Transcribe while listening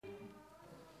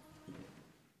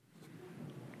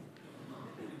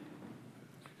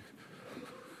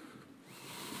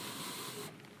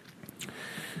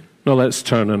Now let's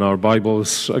turn in our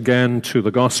Bibles again to the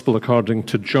Gospel according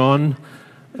to John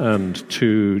and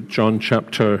to John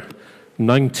chapter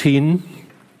 19.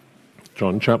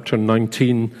 John chapter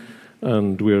 19,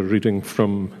 and we're reading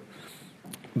from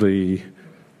the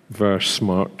verse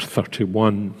marked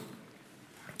 31.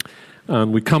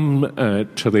 And we come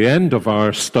to the end of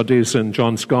our studies in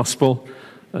John's Gospel.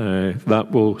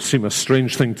 That will seem a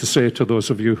strange thing to say to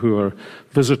those of you who are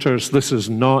visitors. This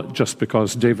is not just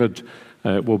because David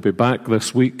will be back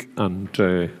this week and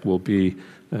will be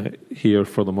here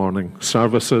for the morning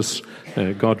services,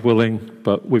 God willing.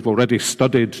 But we've already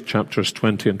studied chapters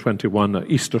 20 and 21 at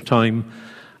Easter time,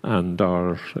 and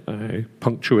our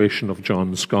punctuation of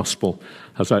John's Gospel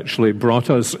has actually brought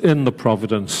us in the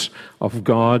providence of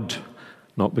God,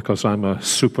 not because I'm a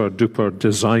super-duper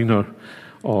designer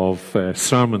of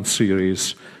sermon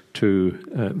series,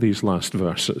 to these last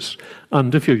verses.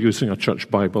 And if you're using a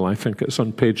church Bible, I think it's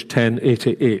on page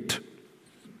 1088.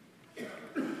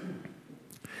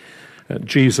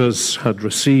 Jesus had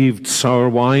received sour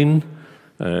wine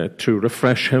to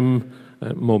refresh him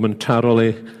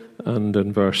momentarily, and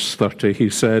in verse 30 he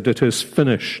said, "It is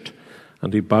finished,"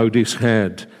 and he bowed his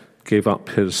head, gave up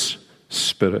his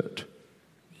spirit.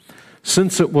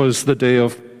 Since it was the day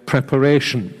of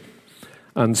preparation,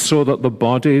 and so that the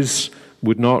bodies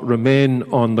would not remain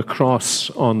on the cross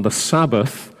on the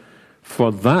Sabbath,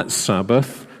 for that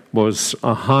Sabbath was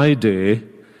a high day,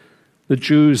 the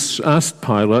Jews asked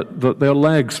Pilate that their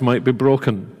legs might be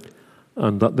broken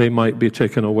and that they might be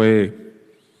taken away.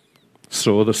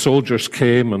 So the soldiers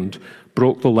came and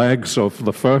broke the legs of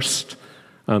the first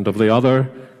and of the other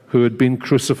who had been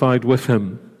crucified with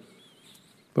him.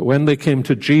 But when they came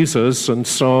to Jesus and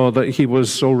saw that he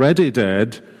was already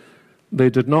dead, they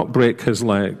did not break his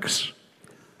legs.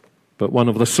 But one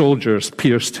of the soldiers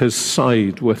pierced his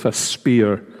side with a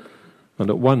spear,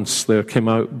 and at once there came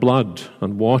out blood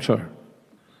and water.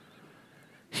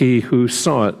 He who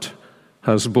saw it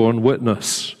has borne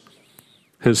witness.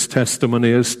 His testimony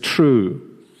is true,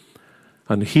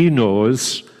 and he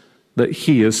knows that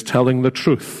he is telling the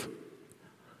truth,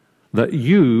 that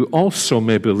you also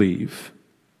may believe.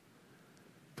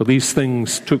 For these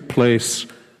things took place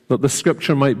that the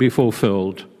scripture might be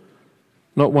fulfilled.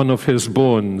 Not one of his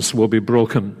bones will be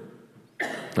broken.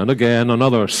 And again,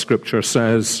 another scripture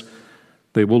says,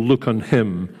 they will look on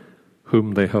him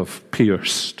whom they have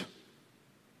pierced.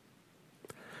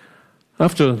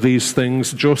 After these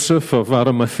things, Joseph of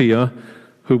Arimathea,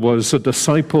 who was a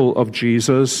disciple of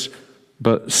Jesus,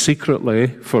 but secretly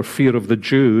for fear of the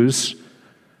Jews,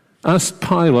 asked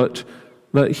Pilate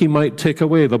that he might take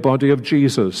away the body of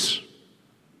Jesus.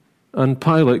 And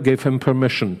Pilate gave him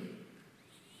permission.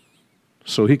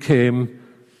 So he came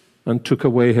and took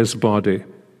away his body.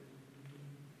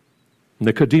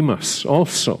 Nicodemus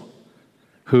also,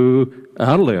 who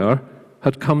earlier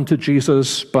had come to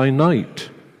Jesus by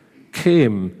night,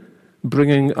 came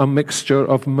bringing a mixture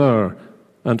of myrrh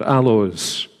and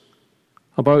aloes,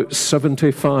 about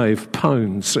 75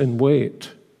 pounds in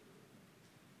weight.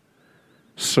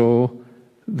 So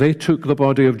they took the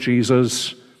body of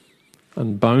Jesus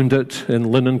and bound it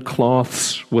in linen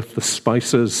cloths with the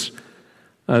spices,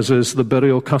 as is the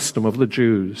burial custom of the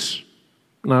Jews.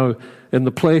 Now, in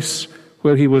the place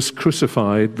where he was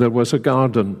crucified, there was a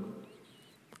garden,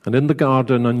 and in the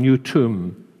garden a new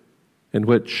tomb in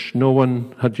which no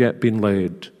one had yet been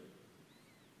laid.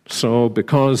 So,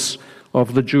 because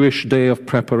of the Jewish day of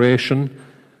preparation,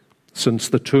 since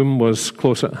the tomb was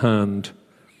close at hand,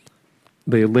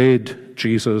 they laid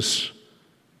Jesus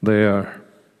there.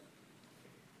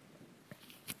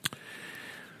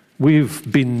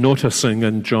 We've been noticing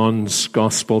in John's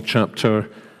Gospel, chapter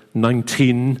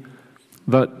 19,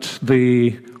 that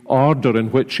the order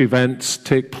in which events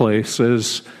take place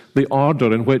is the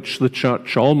order in which the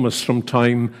church, almost from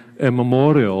time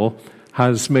immemorial,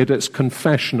 has made its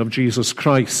confession of Jesus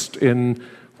Christ in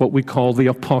what we call the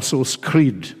Apostles'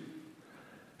 Creed,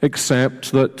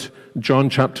 except that John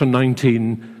chapter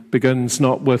 19 begins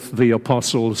not with the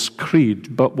Apostles'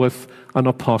 Creed, but with an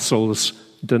Apostles'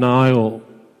 denial.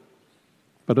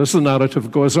 But as the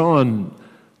narrative goes on,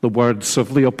 the words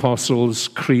of the Apostles'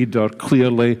 Creed are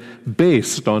clearly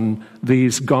based on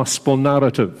these gospel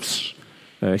narratives.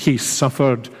 He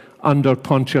suffered under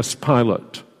Pontius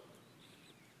Pilate.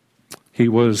 He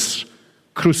was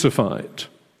crucified.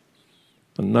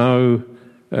 And now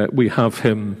we have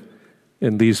him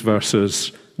in these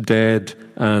verses, dead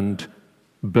and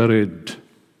buried.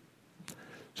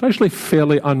 It's actually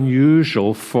fairly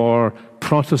unusual for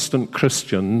Protestant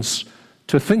Christians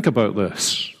to think about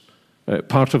this.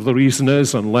 Part of the reason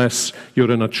is, unless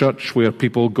you're in a church where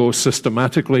people go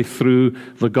systematically through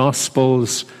the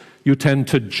Gospels, You tend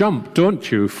to jump,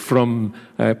 don't you, from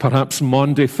perhaps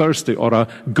Maundy Thursday or a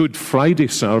Good Friday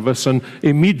service, and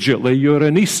immediately you're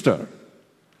in Easter.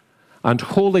 And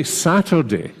Holy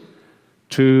Saturday,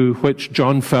 to which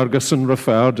John Ferguson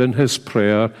referred in his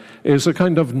prayer, is a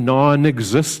kind of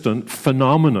non-existent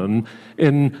phenomenon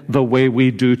in the way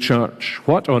we do church.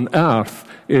 What on earth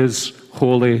is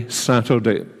Holy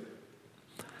Saturday?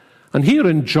 And here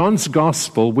in John's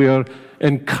Gospel, we are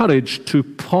encouraged to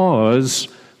pause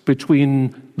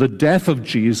between the death of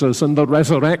Jesus and the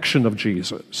resurrection of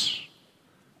Jesus.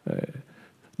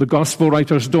 The Gospel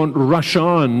writers don't rush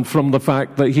on from the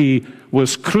fact that he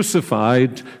was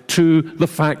crucified to the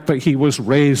fact that he was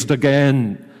raised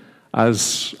again,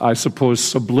 as I suppose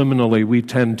subliminally we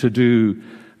tend to do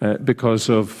because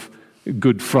of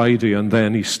Good Friday and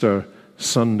then Easter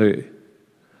Sunday.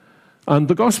 And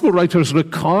the Gospel writers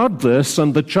record this,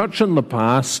 and the church in the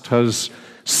past has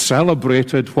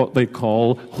celebrated what they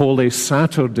call Holy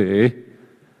Saturday,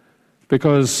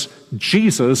 because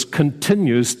Jesus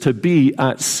continues to be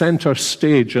at center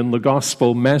stage in the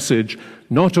gospel message,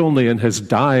 not only in his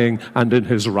dying and in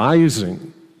his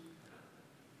rising,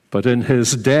 but in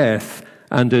his death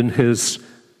and in his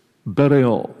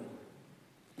burial.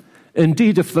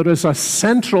 Indeed, if there is a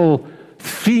central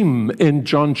theme in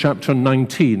John chapter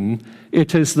 19,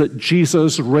 it is that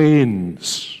Jesus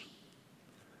reigns.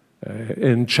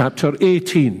 In chapter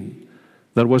 18,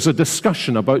 there was a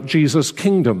discussion about Jesus'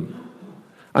 kingdom.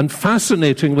 And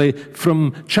fascinatingly,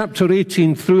 from chapter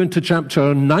 18 through into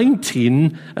chapter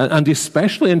 19, and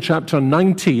especially in chapter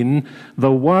 19,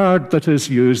 the word that is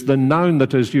used, the noun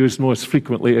that is used most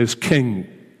frequently is king.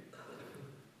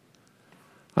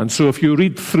 And so if you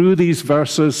read through these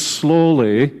verses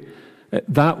slowly,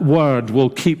 that word will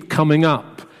keep coming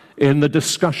up in the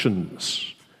discussions.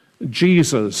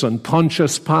 Jesus and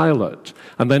Pontius Pilate,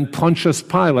 and then Pontius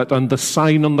Pilate and the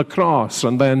sign on the cross,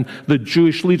 and then the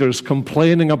Jewish leaders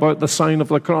complaining about the sign of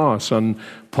the cross, and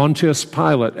Pontius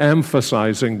Pilate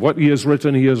emphasizing what he has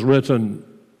written, he has written.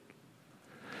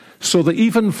 So that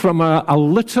even from a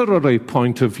literary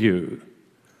point of view,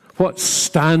 what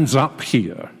stands up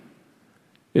here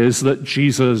is that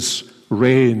Jesus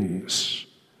reigns,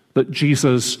 that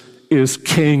Jesus is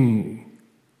king.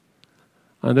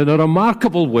 And in a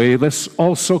remarkable way, this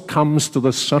also comes to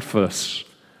the surface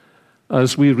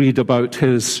as we read about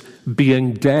his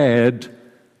being dead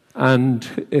and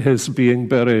his being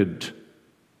buried.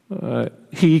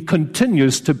 He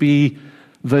continues to be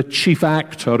the chief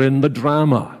actor in the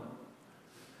drama.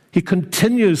 He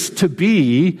continues to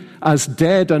be, as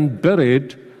dead and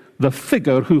buried, the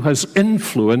figure who has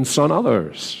influence on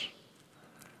others.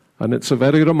 And it's a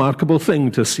very remarkable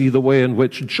thing to see the way in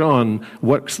which John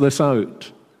works this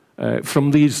out.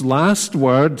 From these last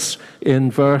words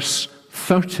in verse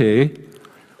 30,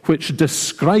 which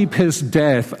describe his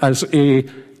death as a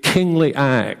kingly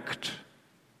act,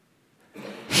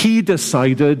 he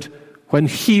decided when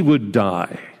he would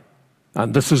die.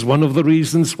 And this is one of the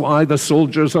reasons why the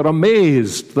soldiers are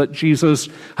amazed that Jesus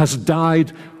has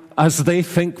died, as they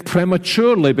think,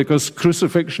 prematurely, because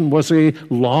crucifixion was a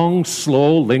long,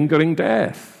 slow, lingering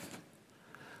death.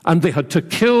 And they had to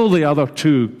kill the other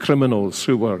two criminals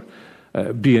who were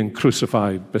being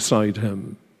crucified beside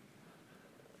him.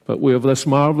 But we have this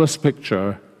marvelous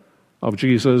picture of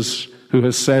Jesus who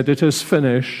has said, "It is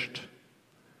finished."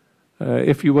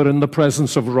 If you were in the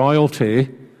presence of royalty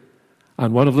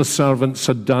and one of the servants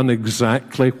had done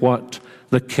exactly what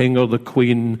the king or the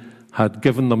queen had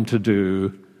given them to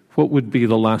do, what would be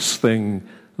the last thing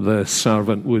the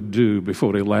servant would do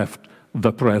before he left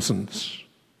the presence?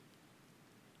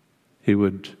 He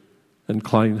would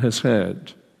incline his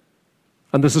head.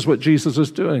 And this is what Jesus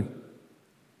is doing.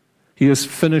 He has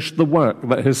finished the work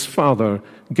that his Father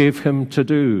gave him to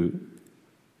do.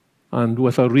 And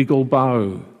with a regal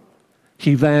bow,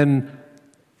 he then,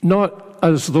 not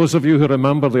as those of you who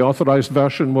remember the Authorized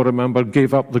Version will remember,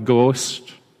 gave up the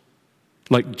ghost,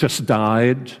 like just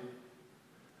died.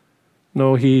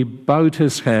 No, he bowed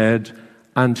his head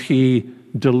and he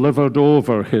delivered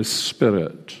over his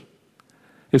spirit.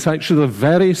 It's actually the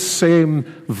very same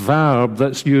verb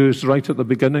that's used right at the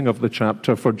beginning of the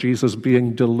chapter for Jesus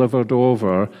being delivered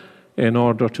over in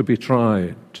order to be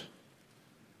tried.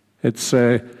 It's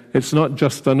not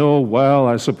just an, "Oh, well,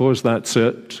 I suppose that's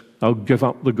it, I'll give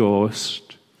up the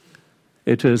ghost."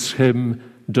 It is him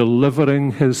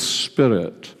delivering his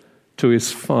spirit to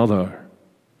his Father.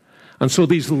 And so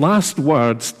these last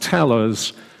words tell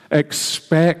us,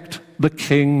 expect the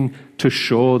King to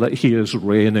show that he is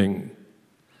reigning.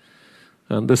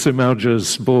 And this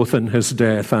emerges both in his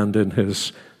death and in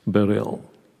his burial.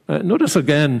 Notice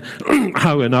again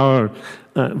how in our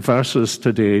verses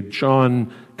today,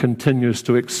 John continues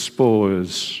to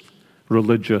expose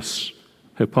religious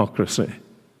hypocrisy.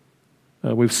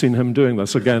 We've seen him doing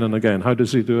this again and again. How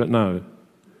does he do it now?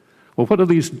 Well, what are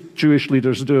these Jewish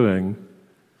leaders doing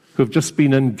who've just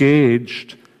been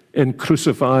engaged in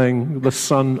crucifying the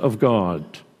Son of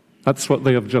God? That's what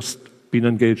they have just been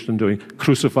engaged in doing,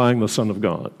 crucifying the Son of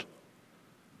God.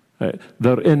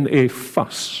 They're in a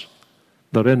fuss.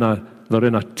 They're in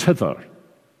a tither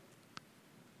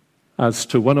as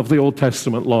to one of the Old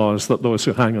Testament laws that those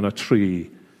who hang on a tree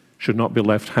should not be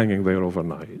left hanging there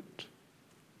overnight.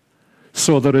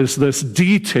 So there is this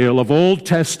detail of Old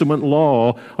Testament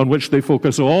law on which they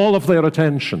focus all of their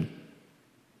attention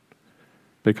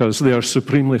because they are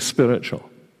supremely spiritual.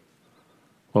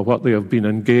 Well, what they have been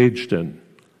engaged in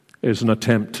is an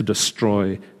attempt to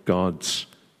destroy God's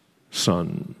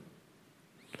Son.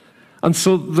 And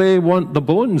so they want the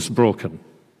bones broken.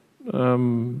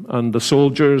 And the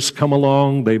soldiers come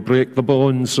along, they break the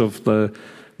bones of the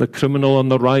criminal on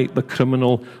the right, the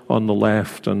criminal on the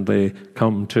left, and they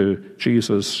come to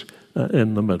Jesus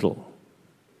in the middle.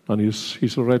 And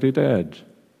he's already dead.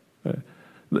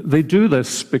 They do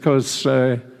this because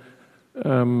they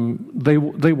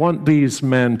want these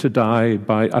men to die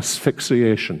by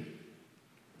asphyxiation.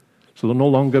 So they'll no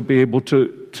longer be able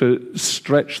to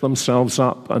stretch themselves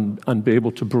up and be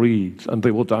able to breathe, and they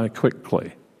will die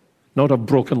quickly. Not of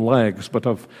broken legs, but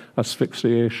of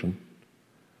asphyxiation.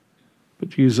 But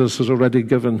Jesus has already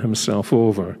given himself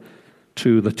over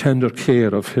to the tender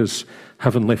care of his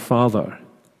heavenly Father.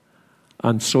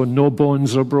 And so no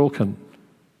bones are broken.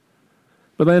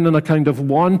 But then in a kind of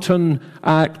wanton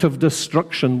act of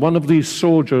destruction, one of these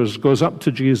soldiers goes up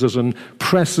to Jesus and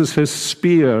presses his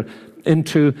spear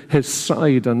into his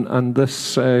side, and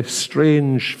this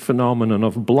strange phenomenon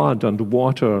of blood and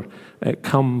water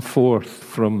come forth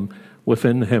from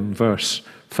within him, verse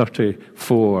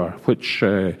 34, which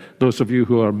those of you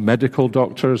who are medical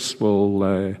doctors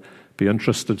will be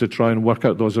interested to try and work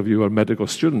out, those of you who are medical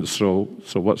students. So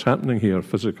what's happening here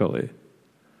physically?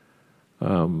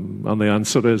 And the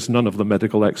answer is none of the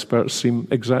medical experts seem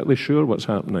exactly sure what's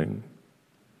happening.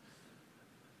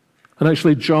 And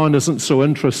actually, John isn't so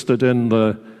interested in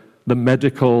the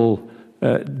medical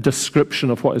description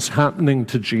of what is happening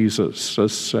to Jesus,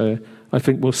 as I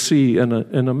think we'll see in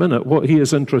a minute. What he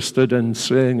is interested in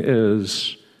saying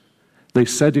is, they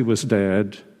said he was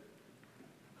dead,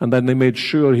 and then they made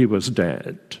sure he was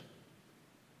dead.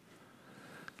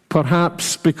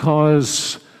 Perhaps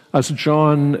because, as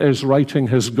John is writing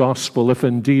his gospel, if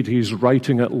indeed he's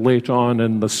writing it late on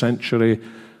in the century,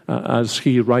 as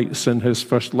he writes in his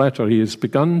first letter, he has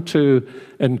begun to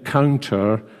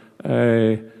encounter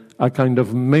a kind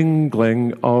of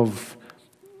mingling of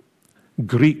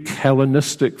Greek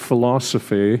Hellenistic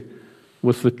philosophy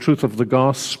with the truth of the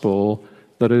gospel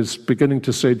that is beginning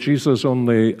to say Jesus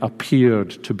only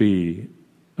appeared to be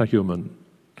a human.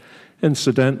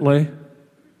 Incidentally,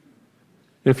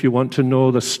 if you want to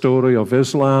know the story of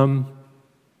Islam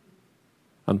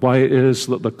and why it is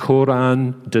that the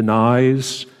Quran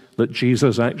denies that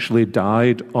Jesus actually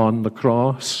died on the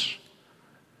cross,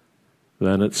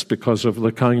 then it's because of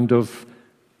the kind of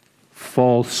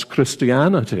false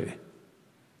Christianity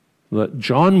that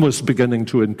John was beginning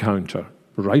to encounter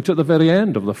right at the very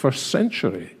end of the first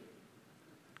century.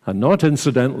 And not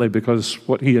incidentally because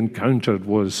what he encountered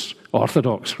was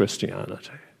Orthodox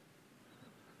Christianity.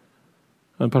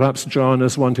 And perhaps John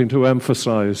is wanting to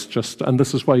emphasize and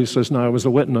this is why he says, now I was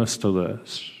a witness to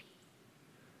this.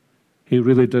 He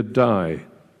really did die.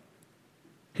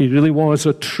 He really was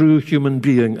a true human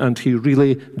being, and he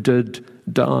really did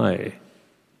die.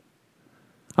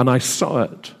 And I saw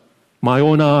it. My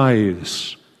own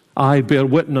eyes. I bear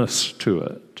witness to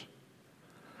it.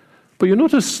 But you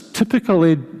notice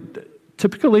typically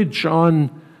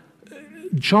John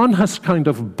has kind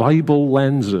of Bible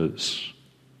lenses.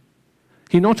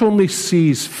 He not only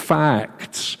sees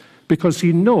facts, because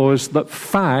he knows that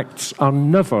facts are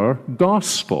never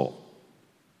gospel.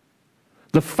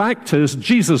 The fact is,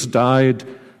 Jesus died,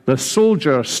 the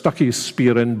soldier stuck his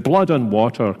spear in, blood and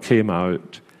water came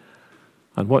out.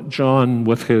 And what John,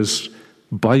 with his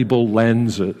Bible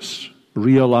lenses,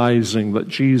 realizing that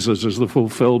Jesus is the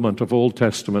fulfillment of Old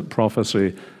Testament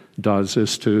prophecy, does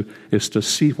is to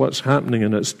see what's happening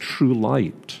in its true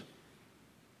light.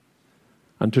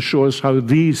 And to show us how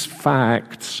these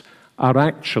facts are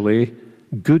actually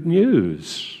good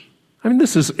news. I mean,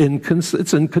 this is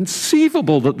it's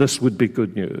inconceivable that this would be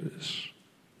good news.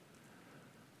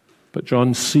 But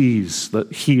John sees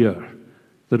that here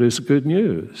there is good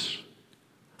news.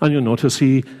 And you'll notice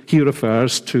he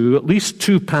refers to at least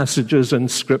two passages in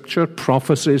Scripture,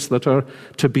 prophecies that are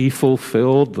to be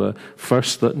fulfilled. The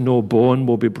first, that no bone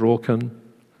will be broken.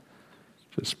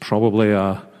 It's probably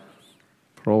a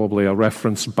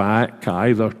reference back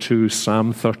either to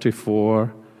Psalm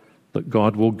 34, that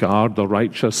God will guard the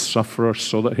righteous sufferer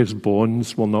so that his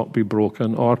bones will not be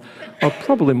broken, or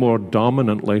probably more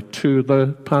dominantly to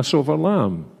the Passover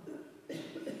lamb.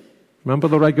 Remember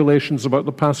the regulations about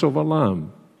the Passover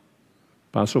lamb?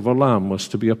 Passover lamb was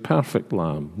to be a perfect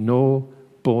lamb, no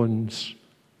bones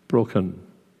broken.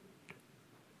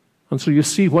 And so you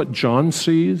see what John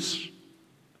sees.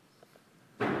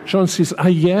 John says,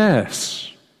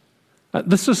 yes.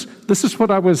 This is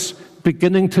what I was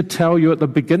beginning to tell you at the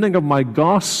beginning of my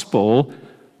gospel.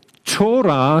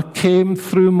 Torah came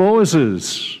through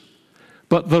Moses,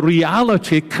 but the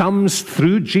reality comes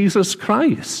through Jesus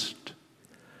Christ.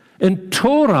 In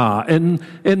Torah,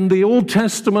 in the Old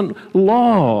Testament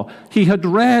law, he had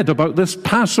read about this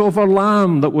Passover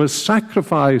lamb that was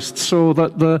sacrificed so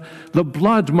that the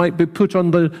blood might be put on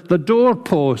the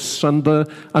doorposts, and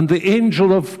the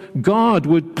angel of God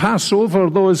would pass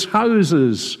over those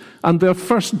houses, and their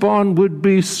firstborn would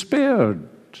be spared.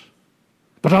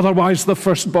 But otherwise the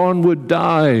firstborn would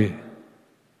die.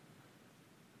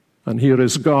 And here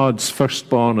is God's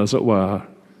firstborn, as it were.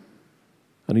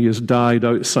 And he has died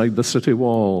outside the city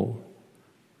wall,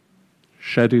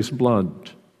 shed his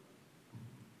blood.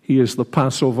 He is the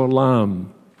Passover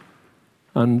lamb.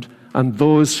 And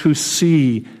those who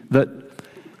see that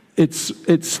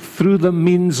it's through the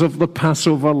means of the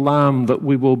Passover lamb that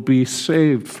we will be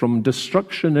saved from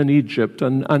destruction in Egypt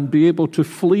and be able to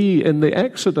flee in the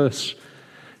Exodus.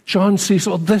 John says,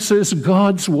 this is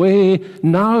God's way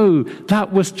now.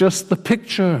 That was just the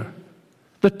picture.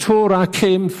 The Torah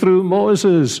came through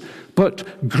Moses,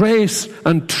 but grace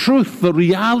and truth, the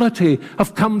reality,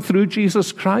 have come through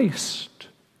Jesus Christ.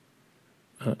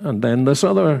 And then this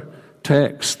other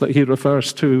text that he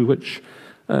refers to, which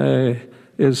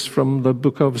is from the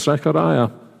book of Zechariah,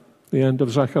 the end of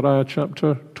Zechariah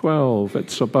chapter 12.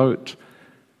 It's about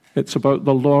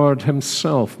the Lord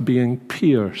himself being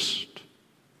pierced.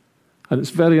 And it's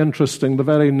very interesting. The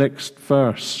very next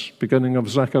verse, beginning of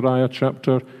Zechariah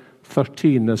chapter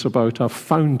 13, is about a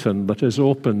fountain that is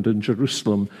opened in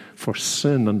Jerusalem for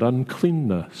sin and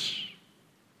uncleanness.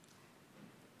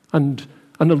 And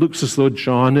it looks as though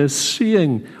John is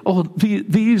seeing,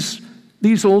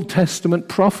 these Old Testament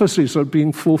prophecies are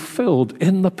being fulfilled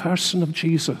in the person of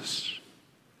Jesus.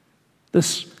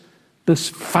 This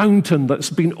fountain that's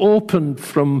been opened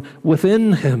from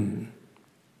within him.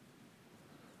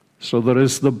 So there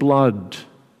is the blood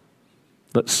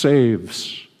that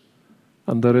saves,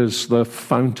 and there is the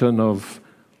fountain of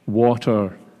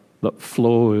water that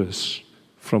flows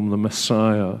from the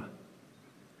Messiah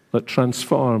that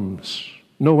transforms.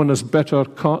 No one has better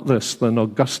caught this than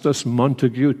Augustus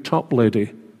Montague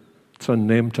Toplady. It's a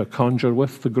name to conjure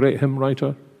with, the great hymn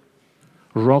writer.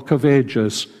 Rock of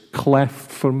ages,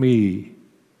 cleft for me.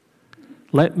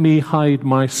 Let me hide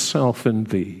myself in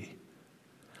thee.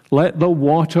 Let the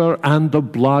water and the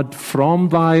blood from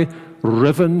thy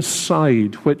riven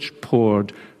side which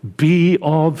poured be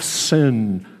of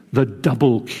sin the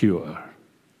double cure.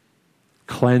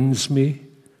 Cleanse me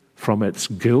from its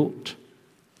guilt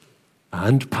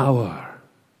and power.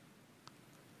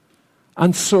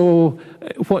 And so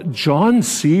what John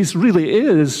sees really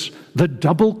is the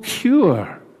double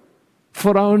cure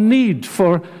for our need,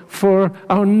 for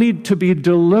our need to be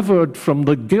delivered from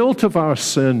the guilt of our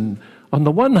sin on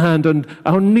the one hand, and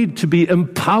our need to be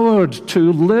empowered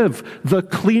to live the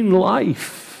clean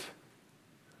life.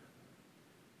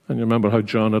 And you remember how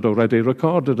John had already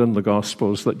recorded in the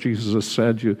Gospels that Jesus has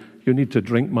said, you need to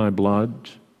drink my blood.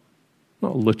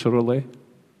 Not literally.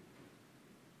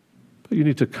 But you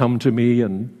need to come to me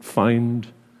and find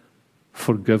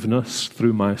forgiveness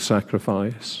through my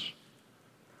sacrifice.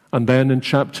 And then in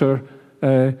chapter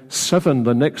 7,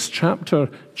 the next chapter,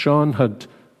 John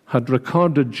had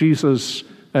recorded Jesus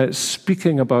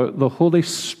speaking about the Holy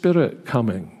Spirit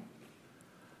coming,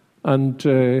 and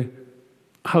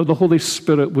how the Holy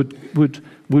Spirit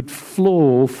would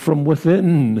flow from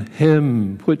within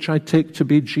him, which I take to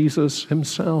be Jesus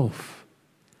himself.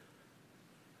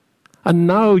 And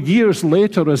now, years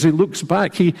later, as he looks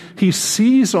back, he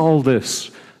sees all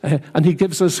this, and he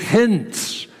gives us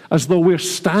hints, as though we're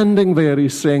standing there.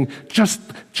 He's saying,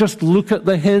 just look at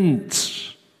the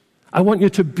hints. I want you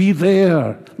to be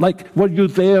there. Like, were you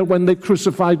there when they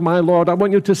crucified my Lord? I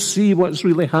want you to see what's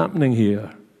really happening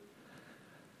here.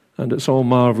 And it's all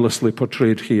marvelously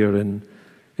portrayed here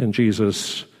in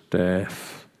Jesus'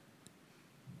 death.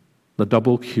 The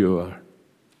double cure.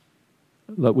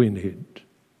 that we need.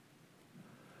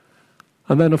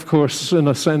 And then, of course, in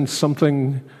a sense,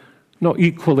 something not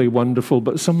equally wonderful,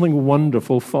 but something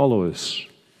wonderful follows.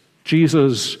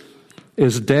 Jesus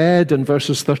is dead in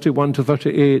verses 31 to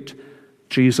 38.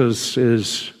 Jesus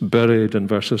is buried in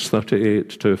verses 38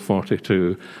 to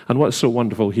 42. And what's so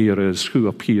wonderful here is who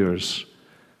appears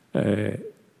at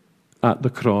the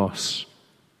cross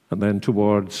and then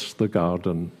towards the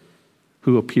garden.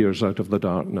 Who appears out of the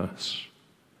darkness?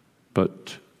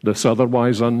 But this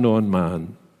otherwise unknown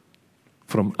man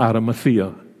from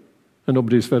Arimathea. And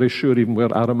nobody's very sure even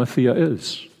where Arimathea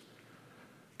is.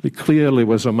 He clearly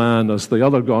was a man, as the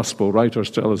other gospel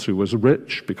writers tell us, who was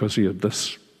rich because he had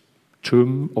this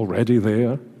tomb already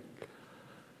there.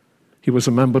 He was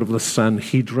a member of the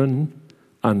Sanhedrin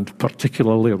and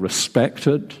particularly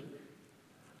respected.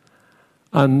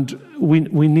 And we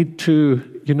need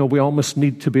to, we almost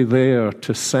need to be there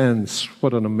to sense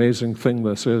what an amazing thing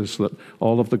this is that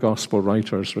all of the gospel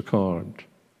writers record.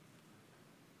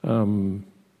 That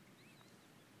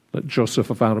Joseph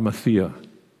of Arimathea,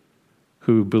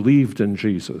 who believed in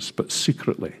Jesus, but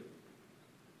secretly.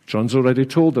 John's already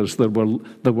told us there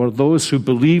were those who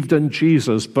believed in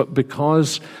Jesus, but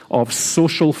because of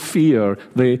social fear,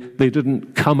 they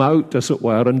didn't come out, as it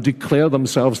were, and declare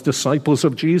themselves disciples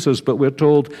of Jesus. But we're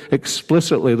told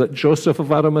explicitly that Joseph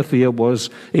of Arimathea was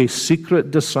a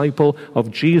secret disciple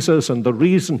of Jesus, and the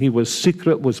reason he was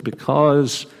secret was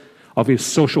because of his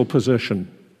social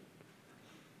position.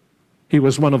 He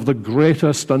was one of the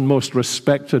greatest and most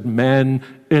respected men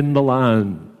in the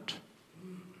land.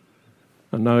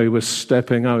 And now he was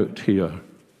stepping out here.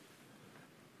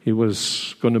 He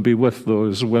was going to be with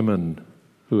those women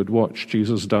who had watched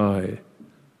Jesus die.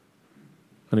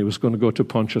 And he was going to go to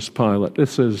Pontius Pilate.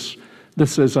 This is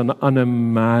an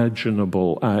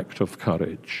unimaginable act of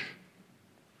courage.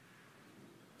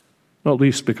 Not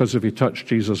least because if he touched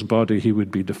Jesus' body, he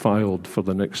would be defiled for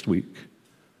the next week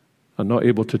and not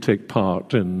able to take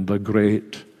part in the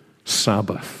great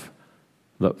Sabbath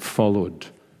that followed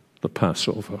the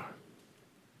Passover.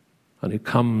 And he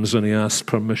comes and he asks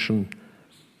permission.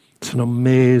 It's an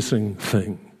amazing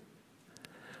thing.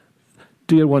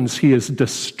 Dear ones, he is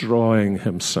destroying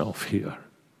himself here.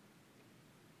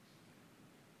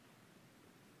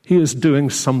 He is doing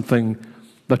something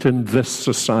that in this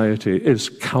society is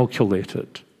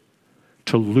calculated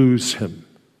to lose him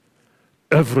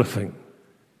everything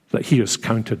that he has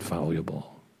counted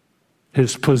valuable.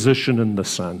 His position in the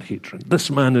Sanhedrin. This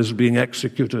man is being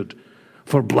executed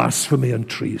for blasphemy and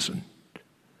treason.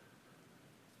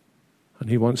 And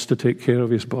he wants to take care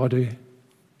of his body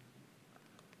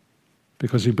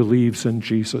because he believes in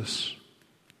Jesus.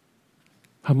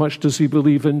 How much does he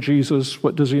believe in Jesus?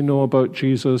 What does he know about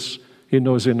Jesus? He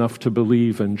knows enough to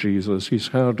believe in Jesus. He's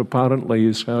heard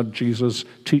Jesus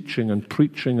teaching and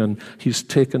preaching, and he's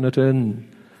taken it in.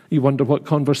 You wonder what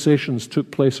conversations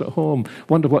took place at home.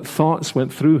 Wonder what thoughts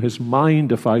went through his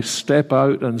mind. If I step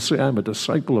out and say I'm a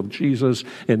disciple of Jesus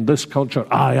in this culture,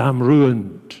 I am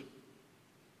ruined.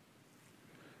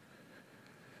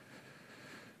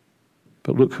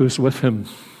 But look who's with him.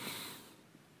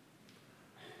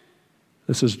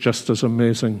 This is just as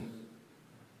amazing.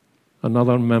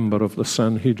 Another member of the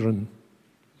Sanhedrin,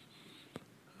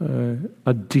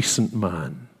 a decent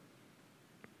man,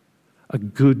 a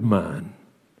good man,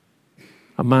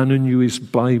 a man who knew his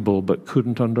Bible but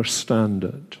couldn't understand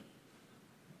it,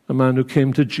 a man who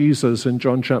came to Jesus in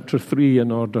John chapter 3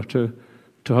 in order to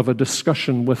have a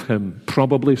discussion with him,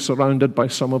 probably surrounded by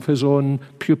some of his own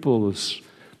pupils,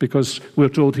 because we're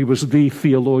told he was the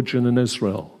theologian in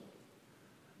Israel.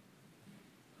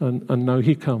 And now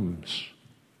he comes.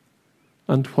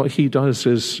 And what he does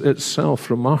is itself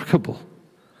remarkable.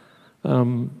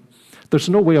 There's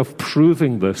no way of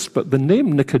proving this, but the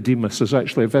name Nicodemus is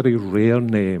actually a very rare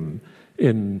name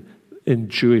in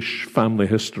Jewish family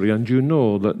history. And you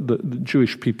know that the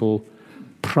Jewish people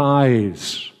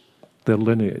prize their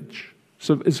lineage.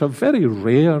 So it's a very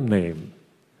rare name.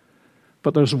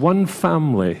 But there's one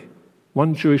family,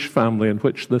 one Jewish family in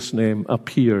which this name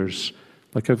appears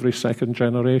like every second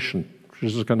generation, which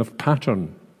is a kind of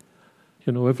pattern.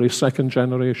 Every second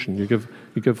generation, you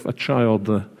give a child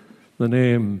the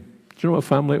name. Do you know what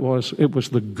family it was? It was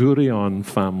the Gurion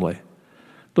family.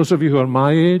 Those of you who are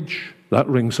my age, that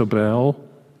rings a bell.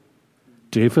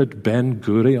 David Ben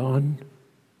Gurion,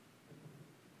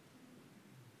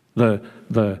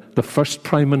 the first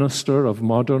prime minister of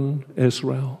modern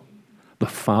Israel, the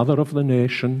father of the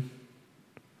nation.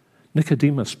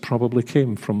 Nicodemus probably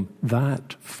came from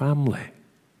that family.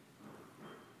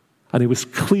 And he was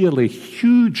clearly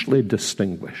hugely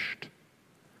distinguished.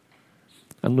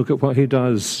 And look at what he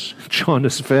does. John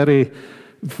is very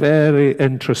very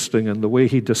interesting in the way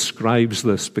he describes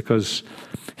this, because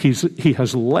he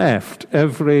has left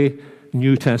every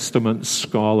New Testament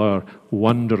scholar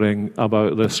wondering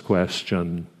about this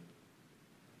question.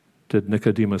 Did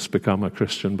Nicodemus become a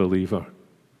Christian believer?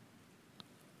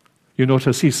 You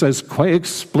notice he says quite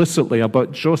explicitly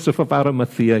about Joseph of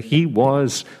Arimathea, he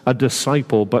was a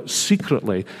disciple, but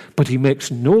secretly. But he makes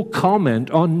no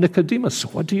comment on Nicodemus. So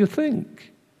what do you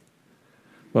think?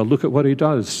 Well, look at what he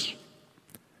does.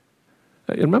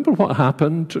 You remember what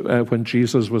happened when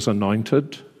Jesus was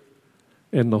anointed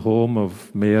in the home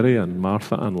of Mary and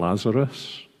Martha and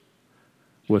Lazarus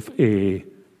with a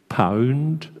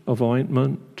pound of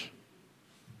ointment?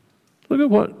 Look at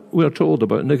what we're told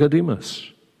about Nicodemus.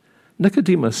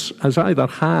 Nicodemus has either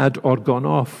had or gone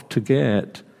off to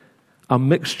get a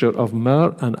mixture of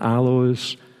myrrh and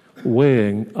aloes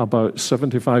weighing about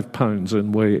 75 pounds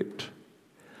in weight.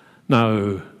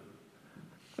 Now,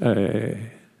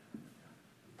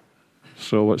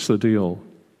 so what's the deal?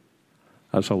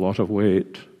 That's a lot of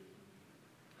weight.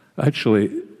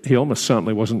 Actually, he almost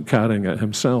certainly wasn't carrying it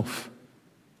himself.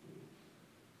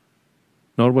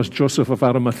 Nor was Joseph of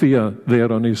Arimathea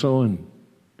there on his own.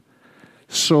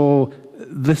 So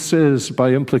this is, by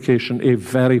implication, a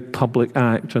very public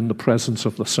act in the presence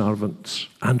of the servants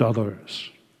and others.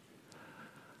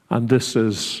 And this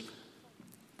is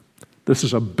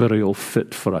a burial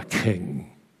fit for a king.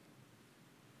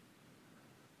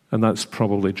 And that's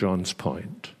probably John's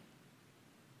point.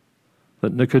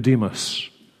 That Nicodemus,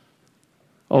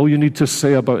 all you need to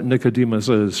say about Nicodemus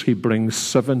is he brings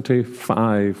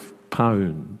 75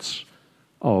 pounds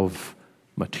of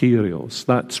materials.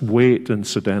 That's weight,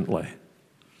 incidentally.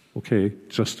 Okay,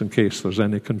 just in case there's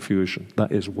any confusion.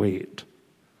 That is weight.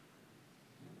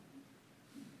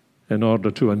 In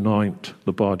order to anoint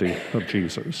the body of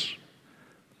Jesus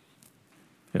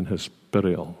in his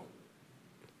burial.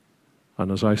 And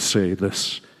as I say,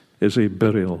 this is a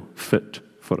burial fit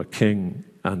for a king,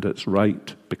 and it's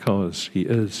right because he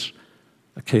is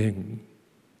a king.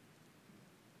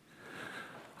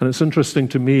 And it's interesting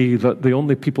to me that the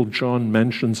only people John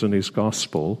mentions in his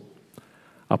gospel,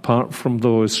 apart from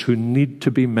those who need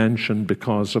to be mentioned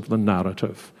because of the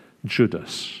narrative,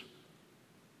 Judas,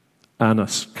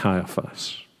 Annas,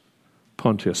 Caiaphas,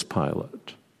 Pontius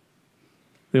Pilate,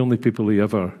 the only people he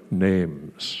ever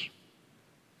names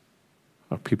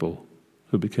are people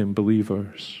who became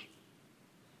believers.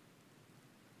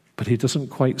 But he doesn't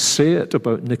quite say it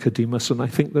about Nicodemus, and I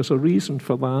think there's a reason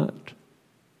for that.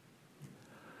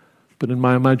 But in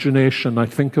my imagination, I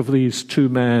think of these two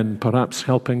men perhaps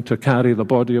helping to carry the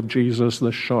body of Jesus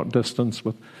this short distance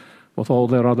with all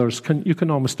their others. You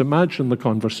can almost imagine the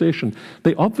conversation.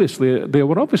 They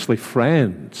were obviously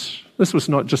friends. This was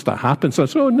not just a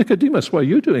happenstance. Oh, Nicodemus, what are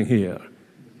you doing here?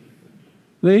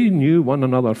 They knew one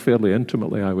another fairly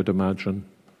intimately, I would imagine.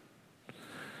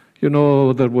 You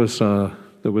know, there was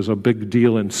a big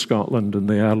deal in Scotland in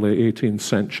the early 18th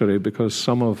century because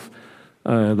some of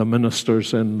the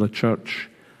ministers in the church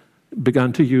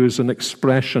began to use an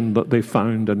expression that they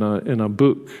found in a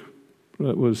book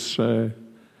that was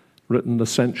written the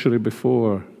century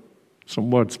before,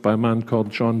 some words by a man called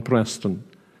John Preston,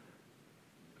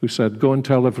 who said, "Go and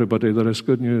tell everybody there is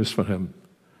good news for him.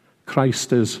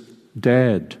 Christ is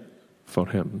dead for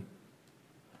him."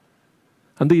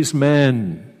 And these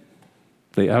men,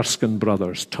 the Erskine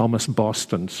brothers, Thomas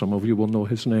Boston, some of you will know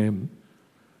his name,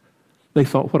 they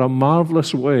thought, what a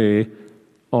marvelous way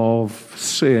of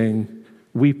saying,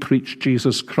 we preach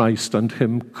Jesus Christ and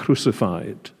him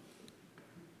crucified,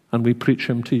 and we preach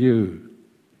him to you.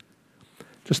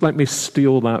 Just let me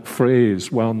steal that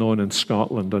phrase, well known in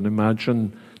Scotland, and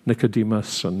imagine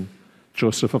Nicodemus and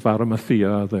Joseph of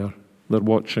Arimathea. They're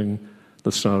watching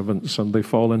the servants, and they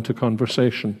fall into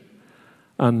conversation.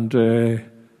 And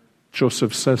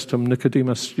Joseph says to him,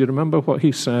 Nicodemus, you remember what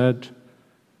he said?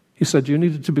 He said, you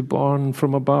needed to be born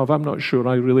from above. I'm not sure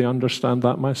I really understand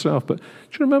that myself, but do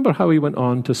you remember how he went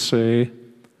on to say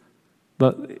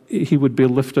that he would be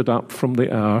lifted up from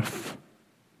the earth,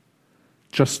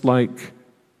 just like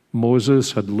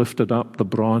Moses had lifted up the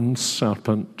bronze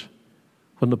serpent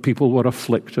when the people were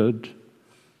afflicted,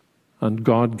 and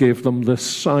God gave them this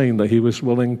sign that he was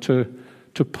willing to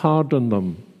pardon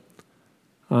them.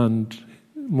 And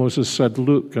Moses said,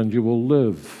 look, and you will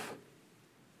live.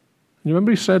 You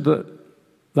remember he said that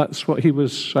that's what he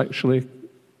was actually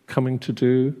coming to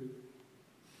do?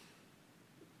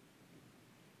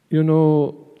 You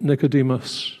know,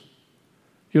 Nicodemus,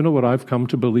 you know what I've come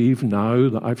to believe now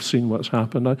that I've seen what's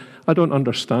happened? I don't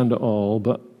understand it all,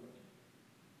 but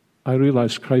I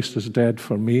realize Christ is dead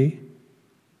for me.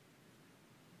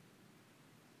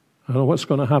 I don't know what's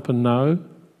going to happen now,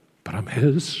 but I'm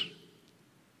his.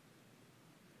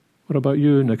 What about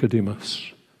you,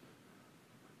 Nicodemus?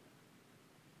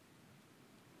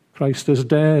 Christ is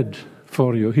dead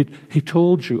for you. He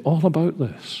told you all about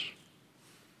this.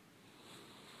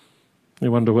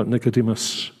 You wonder what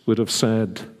Nicodemus would have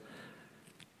said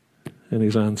in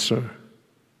his answer.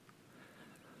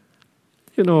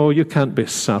 You know, you can't be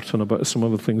certain about some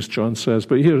of the things John says,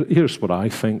 but here's what I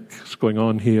think is going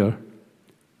on here.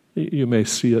 You may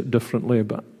see it differently,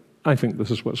 but I think this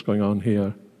is what's going on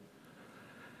here.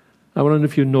 I wonder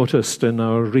if you noticed in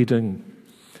our reading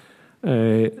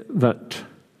that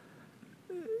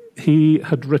he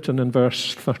had written in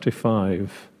verse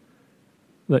 35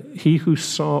 that he who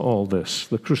saw all this,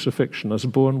 the crucifixion, has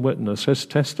borne witness. His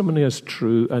testimony is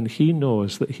true, and he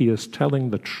knows that he is telling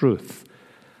the truth,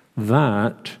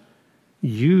 that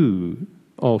you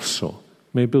also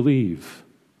may believe.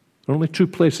 There are only two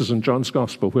places in John's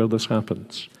Gospel where this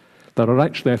happens. There are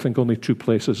actually, I think, only two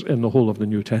places in the whole of the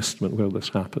New Testament where this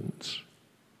happens,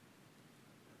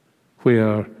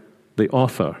 where the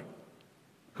author,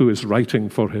 who is writing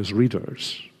for his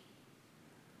readers,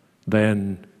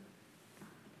 then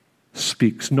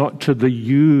speaks not to the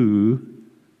you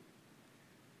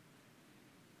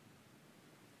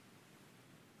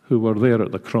who were there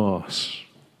at the cross,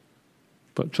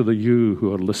 but to the you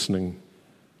who are listening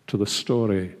to the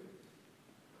story.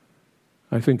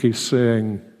 I think he's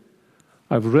saying,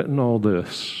 I've written all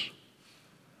this,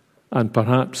 and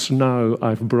perhaps now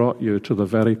I've brought you to the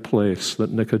very place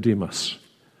that Nicodemus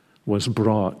was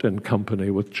brought in company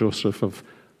with Joseph of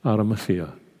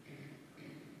Arimathea.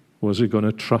 Was he going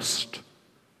to trust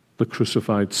the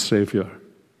crucified Savior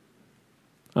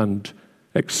and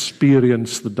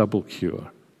experience the double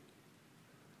cure,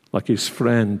 like his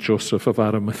friend Joseph of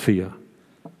Arimathea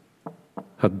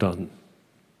had done?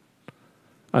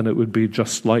 And it would be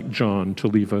just like John to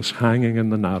leave us hanging in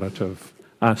the narrative,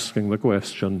 asking the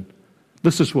question,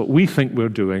 this is what we think we're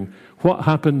doing. What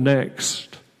happened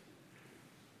next?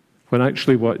 When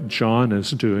actually what John is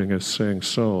doing is saying,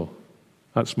 so,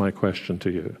 that's my question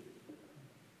to you.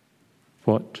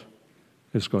 What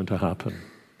is going to happen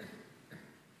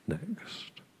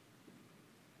next?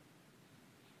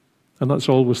 And that's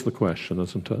always the question,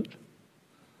 isn't it?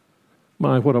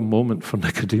 My, what a moment for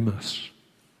Nicodemus.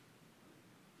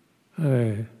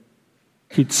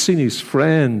 He'd seen his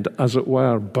friend, as it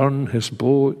were, burn his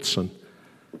boats, and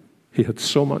he had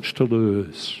so much to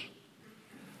lose.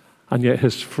 And yet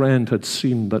his friend had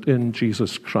seen that in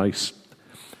Jesus Christ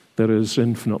there is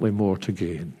infinitely more to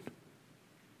gain.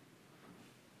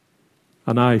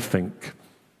 And I think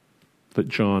that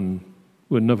John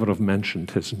would never have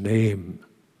mentioned his name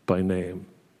by name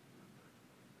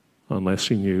unless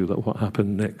he knew that what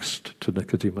happened next to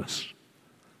Nicodemus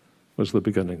was the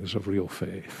beginnings of real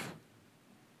faith.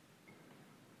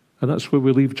 And that's where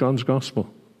we leave John's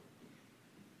Gospel.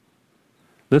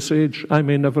 This age, I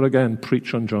may never again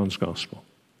preach on John's Gospel.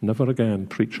 Never again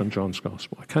preach on John's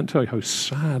Gospel. I can't tell you how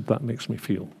sad that makes me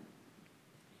feel.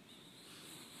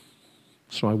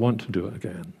 So I want to do it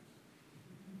again.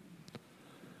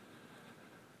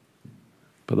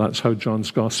 But that's how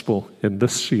John's Gospel in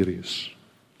this series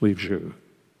leaves you.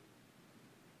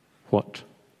 What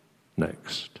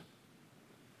next?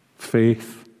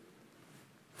 Faith,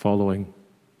 following,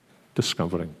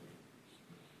 discovering,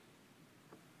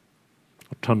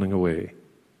 or turning away,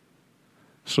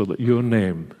 so that your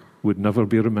name would never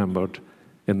be remembered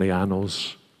in the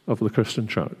annals of the Christian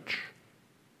church.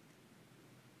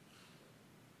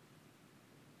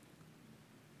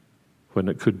 When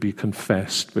it could be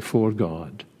confessed before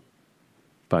God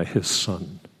by his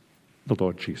Son, the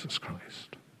Lord Jesus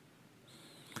Christ.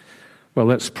 Well,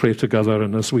 let's pray together,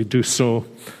 and as we do so,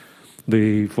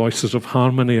 the voices of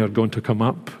harmony are going to come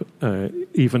up.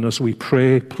 Even as we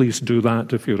pray, please do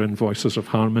that if you're in voices of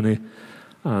harmony.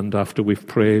 And after we've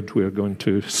prayed, we're going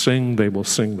to sing. They will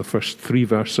sing the first 3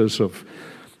 verses of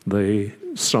the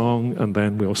song, and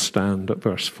then we'll stand at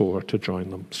verse 4 to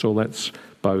join them. So let's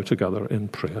bow together in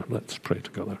prayer. Let's pray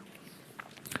together.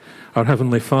 Our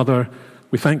Heavenly Father,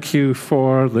 we thank you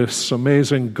for this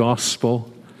amazing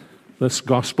gospel, this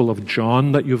gospel of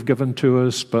John that you've given to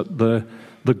us, but the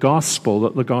gospel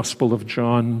that the Gospel of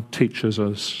John teaches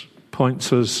us,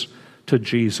 points us to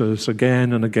Jesus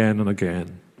again and again and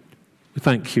again. We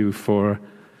thank you for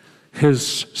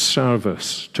his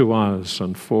service to us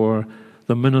and for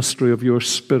the ministry of your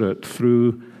Spirit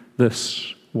through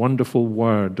this wonderful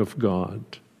Word of God.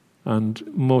 And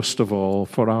most of all,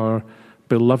 for our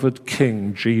beloved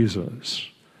King, Jesus.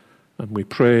 And we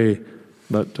pray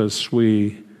that as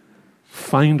we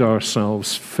find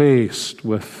ourselves faced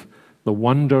with the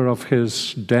wonder of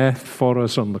his death for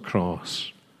us on the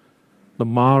cross, the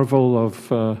marvel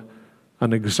of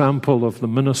an example of the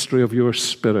ministry of your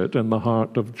Spirit in the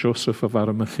heart of Joseph of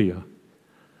Arimathea,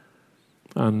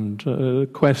 and a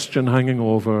question hanging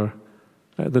over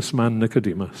this man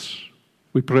Nicodemus.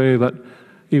 We pray that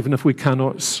even if we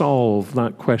cannot solve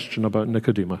that question about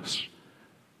Nicodemus,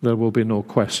 there will be no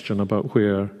question about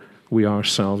where we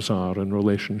ourselves are in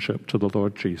relationship to the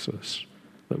Lord Jesus,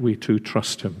 that we too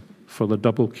trust him for the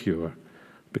double cure,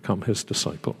 become his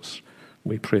disciples.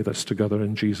 We pray this together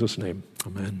in Jesus' name.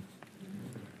 Amen.